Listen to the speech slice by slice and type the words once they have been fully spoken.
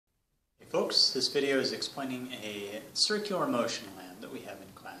Folks, this video is explaining a circular motion lab that we have in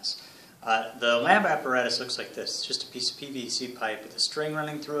class. The lab apparatus looks like this. It's just a piece of PVC pipe with a string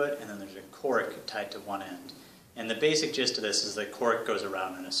running through it, and then there's a cork tied to one end. And the basic gist of this is the cork goes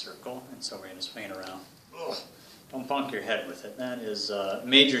around in a circle, and so we're going to swing it around. Ugh, don't bonk your head with it. That is a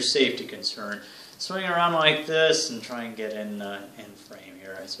major safety concern. Swing around like this and try and get in frame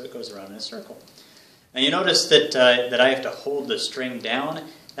here. So it goes around in a circle. Now you notice that, that I have to hold the string down.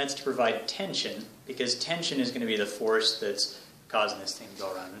 That's to provide tension, because tension is going to be the force that's causing this thing to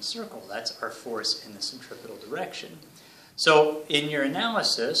go around in a circle. That's our force in the centripetal direction. So in your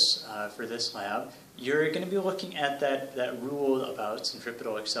analysis for this lab, you're going to be looking at that rule about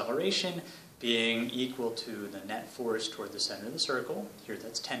centripetal acceleration being equal to the net force toward the center of the circle, here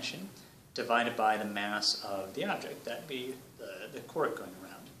that's tension, divided by the mass of the object, that'd be the cork going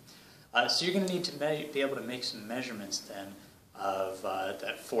around. So you're going to need to be able to make some measurements then of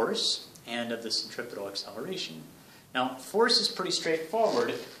that force and of the centripetal acceleration. Now, force is pretty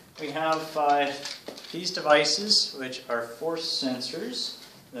straightforward. We have these devices, which are force sensors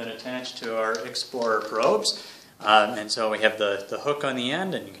that attach to our Explorer probes. And so we have the hook on the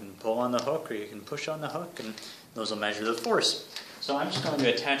end, and you can pull on the hook or you can push on the hook, and those will measure the force. So I'm just going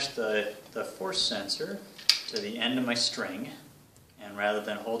to attach the force sensor to the end of my string, and rather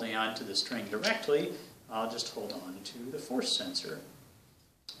than holding on to the string directly, I'll just hold on to the force sensor.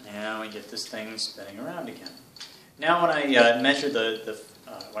 And we get this thing spinning around again. Now when I measure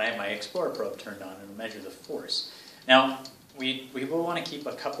when I have my Explorer probe turned on, it'll measure the force. Now, we will want to keep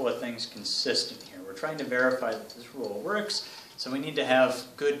a couple of things consistent here. We're trying to verify that this rule works, so we need to have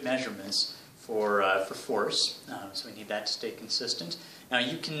good measurements for force. So we need that to stay consistent. Now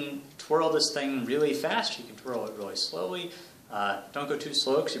you can twirl this thing really fast, you can twirl it really slowly. Don't go too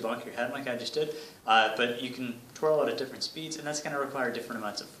slow because you bonk your head like I just did, but you can twirl it at different speeds, and that's going to require different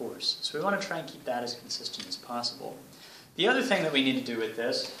amounts of force. So we want to try and keep that as consistent as possible. The other thing that we need to do with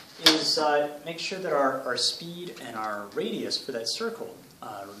this is make sure that our speed and our radius for that circle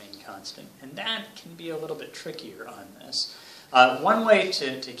remain constant, and that can be a little bit trickier on this. One way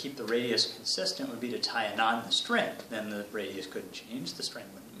to keep the radius consistent would be to tie a knot in the string. Then the radius couldn't change, the string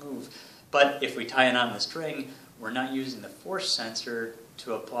wouldn't move. But if we tie a knot in the string, we're not using the force sensor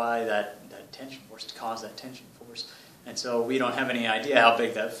to apply that tension force, to cause that tension force. And so we don't have any idea how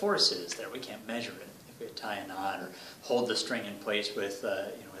big that force is there. We can't measure it if we tie a knot or hold the string in place with,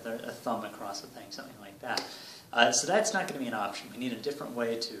 with a thumb across the thing, something like that. So that's not going to be an option. We need a different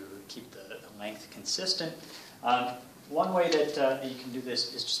way to keep the length consistent. One way that you can do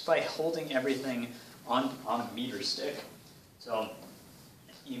this is just by holding everything on a meter stick. So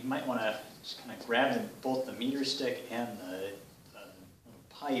you might want to just kind of grab both the meter stick and the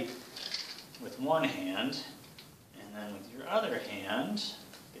pipe with one hand, and then with your other hand,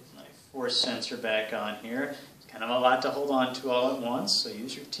 get my force sensor back on here. It's kind of a lot to hold on to all at once, so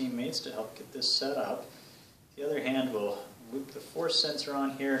use your teammates to help get this set up. The other hand will loop the force sensor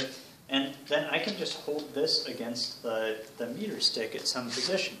on here, and then I can just hold this against the meter stick at some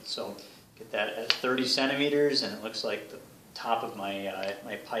position. So get that at 30 centimeters, and it looks like the top of my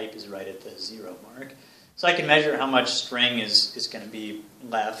my pipe is right at the 0 mark. So I can measure how much string is going to be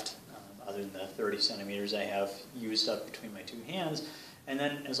left, other than the 30 centimeters I have used up between my two hands. And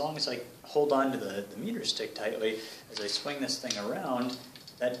then as long as I hold on to the meter stick tightly, as I swing this thing around,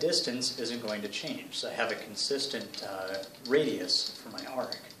 that distance isn't going to change. So I have a consistent radius for my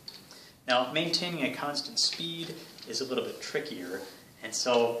arc. Now, maintaining a constant speed is a little bit trickier, and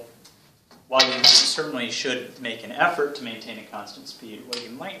so while you certainly should make an effort to maintain a constant speed, what you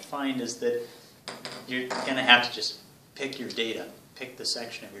might find is that you're going to have to just pick your data, pick the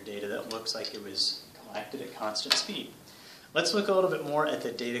section of your data that looks like it was collected at constant speed. Let's look a little bit more at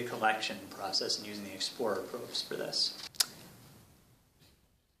the data collection process and using the Explorer probes for this.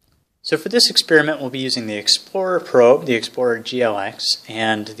 So for this experiment, we'll be using the Explorer probe, the Explorer GLX,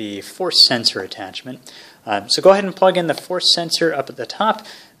 and the force sensor attachment. So go ahead and plug in the force sensor up at the top.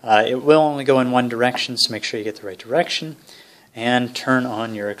 It will only go in one direction, so make sure you get the right direction, and turn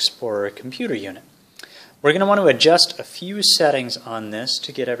on your Explorer computer unit. We're going to want to adjust a few settings on this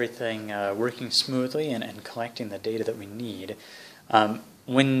to get everything working smoothly and collecting the data that we need.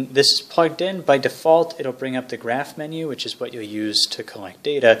 When this is plugged in, by default, it'll bring up the graph menu, which is what you'll use to collect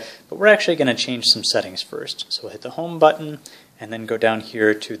data, but we're actually going to change some settings first. So we'll hit the home button, and then go down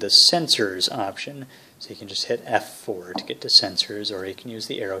here to the sensors option. So you can just hit F4 to get to sensors, or you can use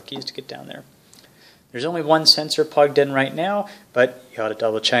the arrow keys to get down there. There's only one sensor plugged in right now, but you ought to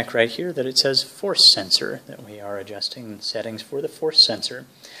double check right here that it says force sensor, that we are adjusting settings for the force sensor.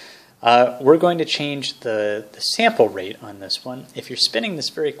 we're going to change the sample rate on this one. If you're spinning this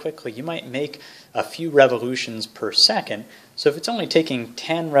very quickly, you might make a few revolutions per second. So if it's only taking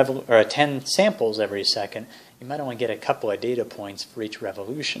 10 samples every second, you might only get a couple of data points for each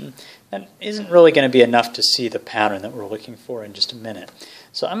revolution. That isn't really going to be enough to see the pattern that we're looking for in just a minute.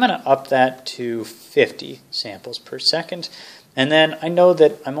 So I'm going to up that to 50 samples per second. And then I know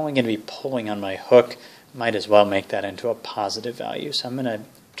that I'm only going to be pulling on my hook. Might as well make that into a positive value. So I'm going to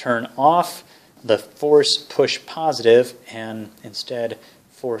turn off the force push positive and instead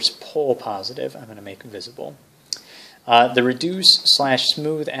force pull positive I'm going to make visible. The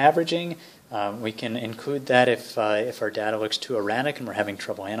reduce/smooth averaging, we can include that if our data looks too erratic and we're having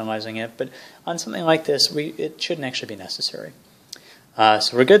trouble analyzing it, but on something like this, it shouldn't actually be necessary.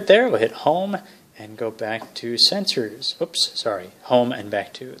 So we're good there. We'll hit home and go back to sensors. Oops, sorry, home and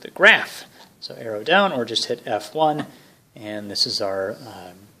back to the graph. So arrow down or just hit F1, and this is our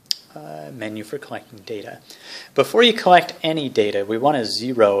menu for collecting data. Before you collect any data, we want to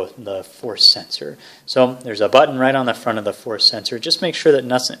zero the force sensor. So there's a button right on the front of the force sensor. Just make sure that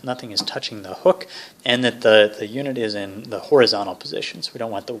nothing is touching the hook and that the unit is in the horizontal position. So we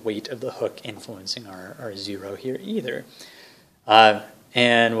don't want the weight of the hook influencing our zero here either.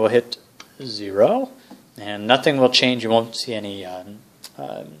 And we'll hit 0, and nothing will change. You won't see any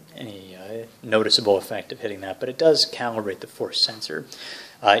noticeable effect of hitting that, but it does calibrate the force sensor.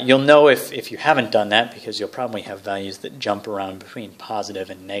 You'll know if you haven't done that because you'll probably have values that jump around between positive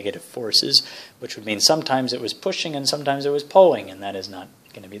and negative forces, which would mean sometimes it was pushing and sometimes it was pulling, and that is not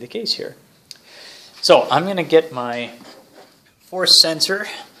going to be the case here. So I'm going to get my force sensor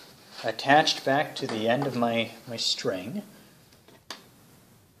attached back to the end of my string.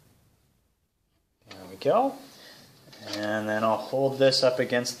 There we go. And then I'll hold this up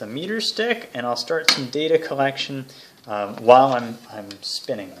against the meter stick and I'll start some data collection while I'm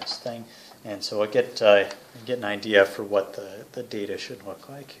spinning this thing. And so I'll get an idea for what the data should look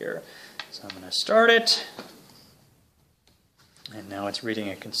like here. So I'm going to start it. And now it's reading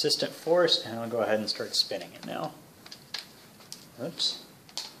a consistent force, and I'll go ahead and start spinning it now. Oops.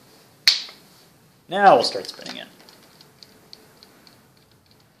 Now we'll start spinning it.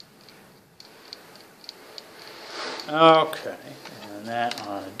 Okay, and that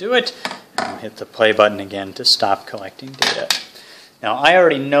ought to do it. And I'll hit the play button again to stop collecting data. Now, I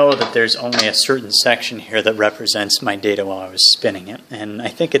already know that there's only a certain section here that represents my data while I was spinning it, and I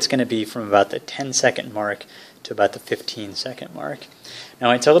think it's going to be from about the 10-second mark to about the 15-second mark.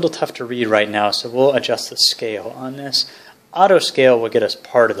 Now, it's a little tough to read right now, so we'll adjust the scale on this. Auto scale will get us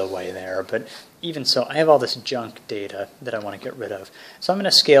part of the way there, but even so, I have all this junk data that I want to get rid of. So I'm going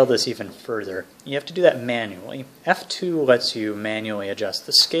to scale this even further. You have to do that manually. F2 lets you manually adjust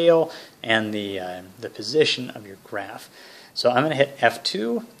the scale and the position of your graph. So I'm going to hit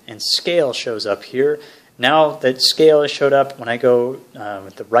F2, and scale shows up here. Now that scale has showed up, when I go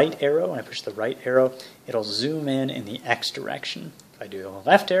with the right arrow, when I push the right arrow, it'll zoom in the X direction. If I do the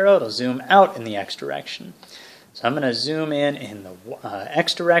left arrow, it'll zoom out in the X direction. So I'm going to zoom in the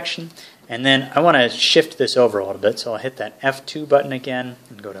X direction, and then I want to shift this over a little bit, so I'll hit that F2 button again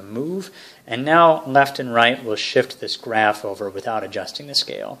and go to move. And now left and right will shift this graph over without adjusting the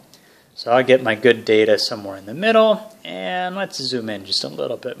scale. So I'll get my good data somewhere in the middle, and let's zoom in just a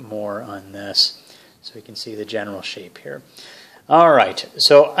little bit more on this so we can see the general shape here. All right,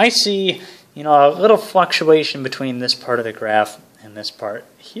 so I see a little fluctuation between this part of the graph and this part.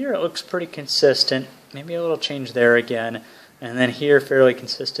 Here it looks pretty consistent, maybe a little change there again, and then here fairly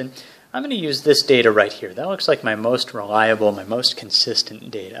consistent. I'm going to use this data right here. That looks like my most reliable, my most consistent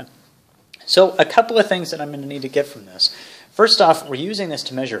data. So a couple of things that I'm going to need to get from this. First off, we're using this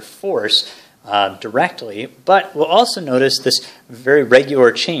to measure force directly, but we'll also notice this very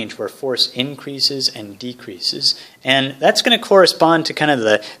regular change where force increases and decreases. And that's going to correspond to kind of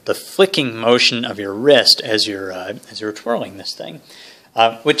the flicking motion of your wrist as you're twirling this thing,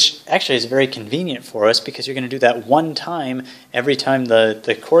 which actually is very convenient for us because you're going to do that one time every time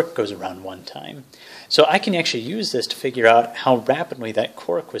the cork goes around one time. So I can actually use this to figure out how rapidly that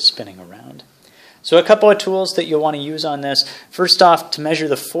cork was spinning around. So a couple of tools that you'll want to use on this. First off, to measure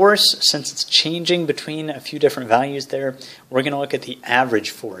the force, since it's changing between a few different values there, we're going to look at the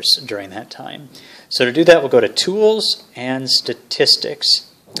average force during that time. So to do that, we'll go to Tools and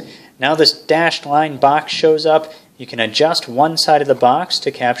Statistics. Now this dashed line box shows up. You can adjust one side of the box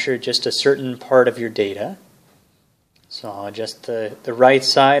to capture just a certain part of your data. So I'll adjust the right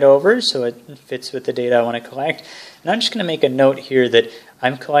side over so it fits with the data I want to collect. And I'm just going to make a note here that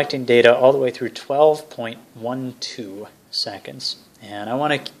I'm collecting data all the way through 12.12 seconds. And I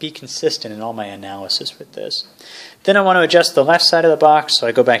want to be consistent in all my analysis with this. Then I want to adjust the left side of the box, so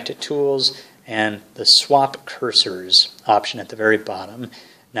I go back to Tools and the Swap Cursors option at the very bottom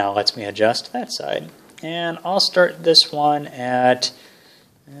now lets me adjust that side. And I'll start this one at,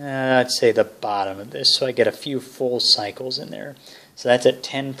 let's say, the bottom of this, so I get a few full cycles in there. So that's at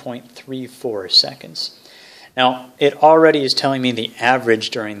 10.34 seconds. Now, it already is telling me the average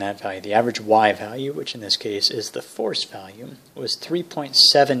during that value. The average Y value, which in this case is the force value, was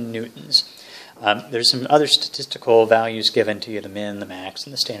 3.7 newtons. There's some other statistical values given to you, the min, the max,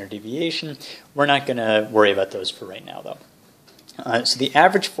 and the standard deviation. We're not going to worry about those for right now, though. So the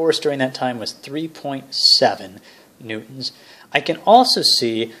average force during that time was 3.7 newtons. I can also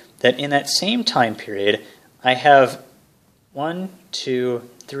see that in that same time period, I have 1, 2,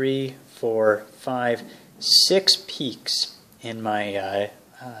 3, 4, 5, 6 peaks in my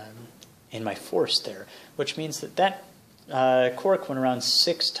force there, which means that cork went around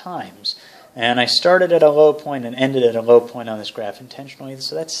 6 times. And I started at a low point and ended at a low point on this graph intentionally,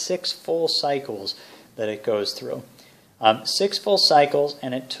 so that's 6 full cycles that it goes through. 6 full cycles,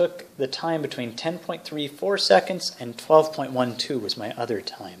 and it took the time between 10.34 seconds and 12.12 was my other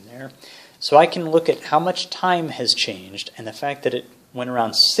time there. So I can look at how much time has changed, and the fact that it went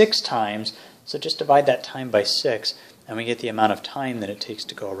around 6 times, so just divide that time by 6, and we get the amount of time that it takes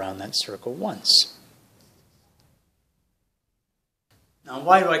to go around that circle once. Now,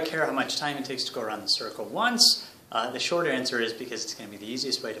 why do I care how much time it takes to go around the circle once? The short answer is because it's going to be the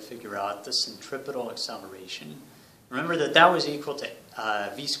easiest way to figure out the centripetal acceleration. Remember that that was equal to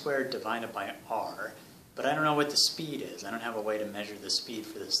v squared divided by r, but I don't know what the speed is. I don't have a way to measure the speed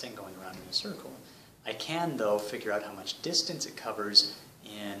for this thing going around in a circle. I can, though, figure out how much distance it covers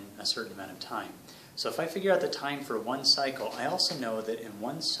in a certain amount of time. So if I figure out the time for one cycle, I also know that in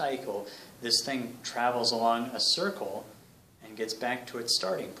one cycle, this thing travels along a circle and gets back to its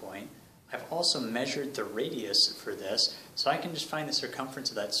starting point. I've also measured the radius for this, so I can just find the circumference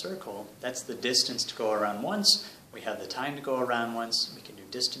of that circle. That's the distance to go around once. We have the time to go around once. We can do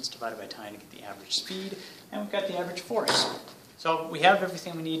distance divided by time to get the average speed, and we've got the average force. So we have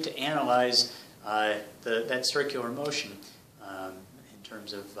everything we need to analyze that circular motion in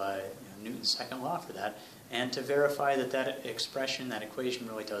terms of Newton's second law for that, and to verify that that expression, that equation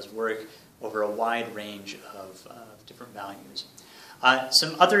really does work over a wide range of different values.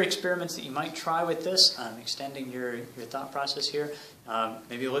 Some other experiments that you might try with this, extending your thought process here,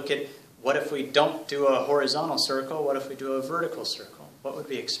 maybe look at what if we don't do a horizontal circle, what if we do a vertical circle? What would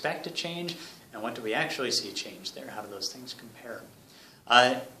we expect to change, and what do we actually see change there? How do those things compare?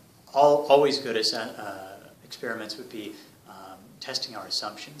 Always good experiments would be testing our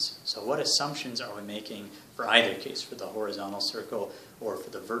assumptions. So what assumptions are we making for either case, for the horizontal circle or for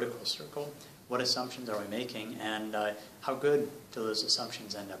the vertical circle? What assumptions are we making, and how good do those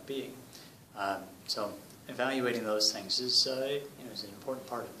assumptions end up being? So evaluating those things is an important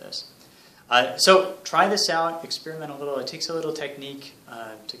part of this. So try this out, experiment a little. It takes a little technique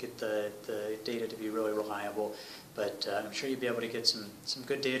to get the data to be really reliable, but I'm sure you'll be able to get some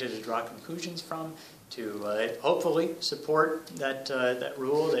good data to draw conclusions from, to hopefully support that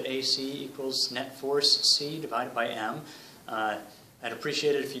rule that AC equals net force C divided by M. I'd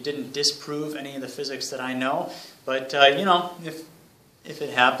appreciate it if you didn't disprove any of the physics that I know, but if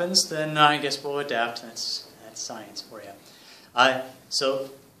it happens, then I guess we'll adapt. That's science for you. So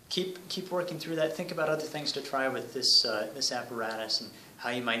keep working through that. Think about other things to try with this apparatus and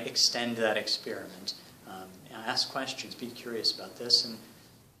how you might extend that experiment. Ask questions, be curious about this, and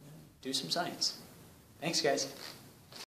do some science. Thanks, guys.